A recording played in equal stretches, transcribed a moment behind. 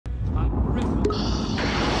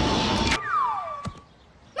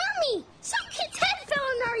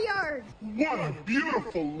What a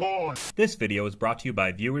beautiful lawn! This video is brought to you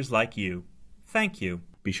by viewers like you. Thank you.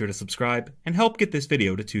 Be sure to subscribe and help get this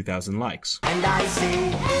video to 2,000 likes. And I say,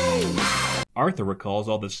 hey! Arthur recalls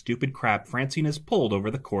all the stupid crap Francine has pulled over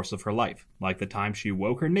the course of her life, like the time she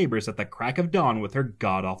woke her neighbors at the crack of dawn with her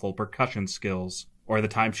god-awful percussion skills, or the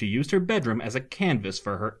time she used her bedroom as a canvas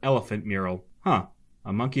for her elephant mural. Huh,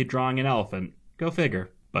 a monkey drawing an elephant. Go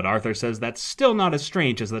figure. But Arthur says that's still not as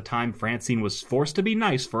strange as the time Francine was forced to be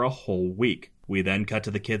nice for a whole week. We then cut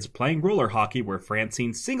to the kids playing roller hockey where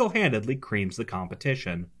Francine single-handedly creams the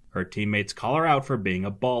competition. Her teammates call her out for being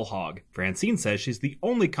a ball hog. Francine says she's the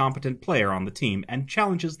only competent player on the team and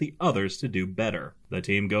challenges the others to do better. The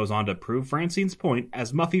team goes on to prove Francine's point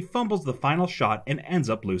as Muffy fumbles the final shot and ends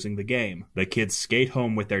up losing the game. The kids skate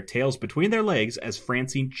home with their tails between their legs as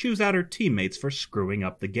Francine chews out her teammates for screwing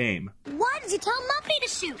up the game. Why did you tell Muffy to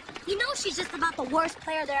shoot? You know she's just about the worst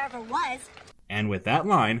player there ever was. And with that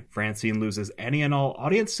line, Francine loses any and all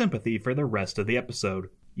audience sympathy for the rest of the episode.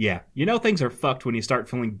 Yeah, you know things are fucked when you start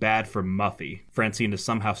feeling bad for Muffy. Francine is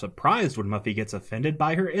somehow surprised when Muffy gets offended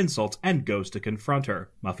by her insults and goes to confront her.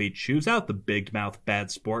 Muffy chews out the big-mouth bad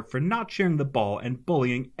sport for not sharing the ball and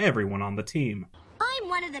bullying everyone on the team. I'm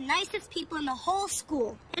one of the nicest people in the whole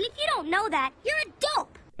school. And if you don't know that, you're a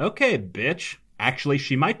dope. Okay, bitch. Actually,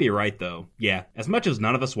 she might be right, though. Yeah, as much as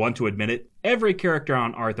none of us want to admit it, every character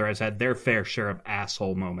on Arthur has had their fair share of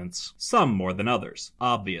asshole moments. Some more than others,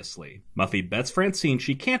 obviously. Muffy bets Francine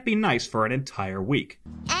she can't be nice for an entire week.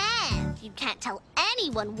 And you can't tell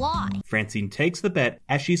anyone why. Francine takes the bet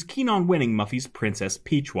as she's keen on winning Muffy's Princess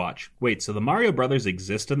Peach watch. Wait, so the Mario Brothers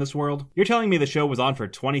exist in this world? You're telling me the show was on for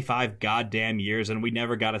 25 goddamn years and we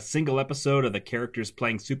never got a single episode of the characters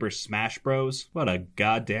playing Super Smash Bros? What a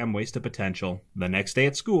goddamn waste of potential. The next day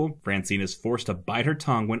at school, Francine is forced to bite her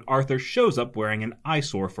tongue when Arthur shows up wearing an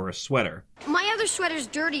eyesore for a sweater. My other sweater's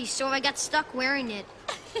dirty, so I got stuck wearing it.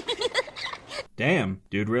 Damn,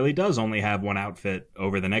 dude really does only have one outfit.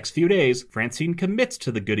 Over the next few days, Francine commits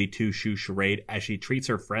to the goody two-shoe charade as she treats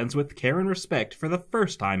her friends with care and respect for the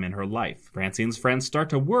first time in her life. Francine's friends start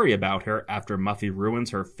to worry about her after Muffy ruins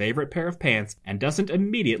her favorite pair of pants and doesn't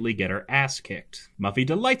immediately get her ass kicked. Muffy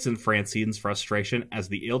delights in Francine's frustration as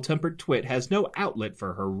the ill-tempered twit has no outlet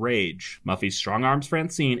for her rage. Muffy strong-arms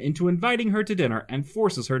Francine into inviting her to dinner and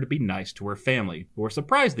forces her to be nice to her family, who are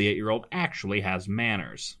surprised the 8-year-old actually has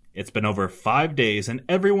manners. It's been over 5 days and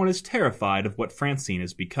everyone is terrified of what Francine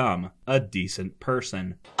has become. A decent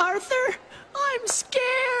person. Arthur, I'm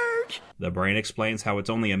scared! The brain explains how it's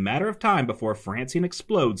only a matter of time before Francine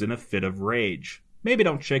explodes in a fit of rage. Maybe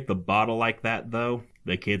don't shake the bottle like that, though.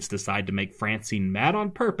 The kids decide to make Francine mad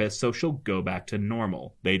on purpose so she'll go back to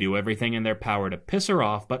normal. They do everything in their power to piss her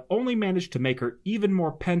off, but only manage to make her even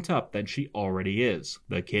more pent up than she already is.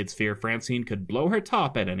 The kids fear Francine could blow her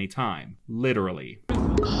top at any time. Literally.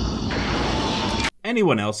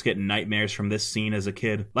 Anyone else get nightmares from this scene as a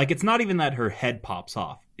kid? Like, it's not even that her head pops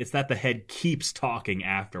off. It's that the head keeps talking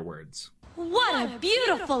afterwards. What a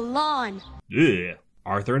beautiful lawn! Ugh.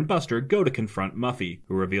 Arthur and Buster go to confront Muffy,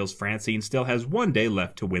 who reveals Francine still has 1 day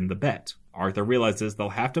left to win the bet. Arthur realizes they'll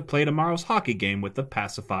have to play tomorrow's hockey game with the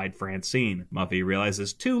pacified Francine. Muffy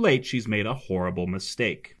realizes too late she's made a horrible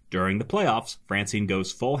mistake. During the playoffs, Francine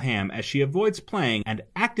goes full ham as she avoids playing and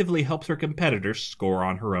actively helps her competitors score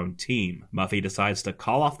on her own team. Muffy decides to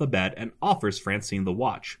call off the bet and offers Francine the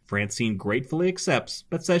watch. Francine gratefully accepts,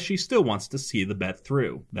 but says she still wants to see the bet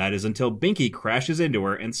through. That is until Binky crashes into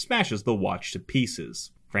her and smashes the watch to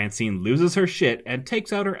pieces. Francine loses her shit and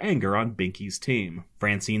takes out her anger on Binky's team.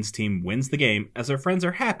 Francine's team wins the game as her friends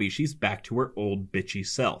are happy she's back to her old bitchy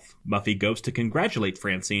self. Muffy goes to congratulate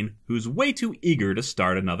Francine, who's way too eager to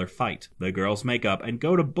start another fight. The girls make up and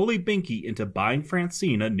go to bully Binky into buying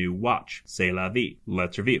Francine a new watch. C'est la vie.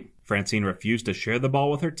 Let's review. Francine refused to share the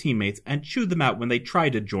ball with her teammates and chewed them out when they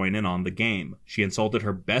tried to join in on the game. She insulted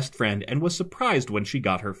her best friend and was surprised when she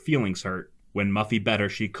got her feelings hurt. When Muffy bet her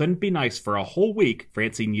she couldn't be nice for a whole week,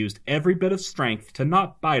 Francine used every bit of strength to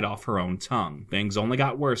not bite off her own tongue. Things only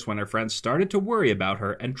got worse when her friends started to worry about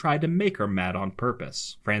her and tried to make her mad on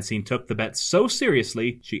purpose. Francine took the bet so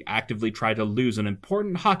seriously, she actively tried to lose an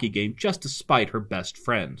important hockey game just to spite her best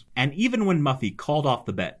friend. And even when Muffy called off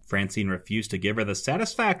the bet, Francine refused to give her the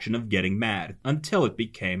satisfaction of getting mad, until it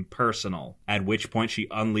became personal. At which point she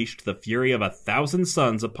unleashed the fury of 1,000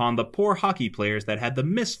 suns upon the poor hockey players that had the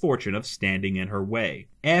misfortune of standing in her way.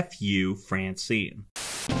 F you, Francine.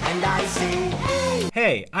 And I say, hey!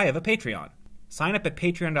 Hey, I have a Patreon. Sign up at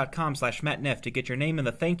patreon.com/mattneff to get your name in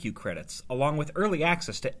the thank you credits, along with early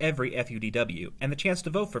access to every FUDW and the chance to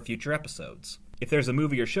vote for future episodes. If there's a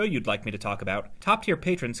movie or show you'd like me to talk about, top-tier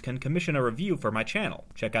patrons can commission a review for my channel.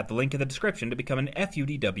 Check out the link in the description to become an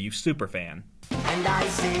FUDW superfan. And I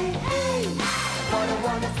say, hey, what a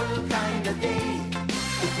wonderful kind of day.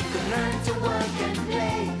 If we could learn to work and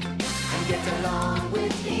play and get along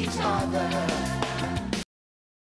with each other.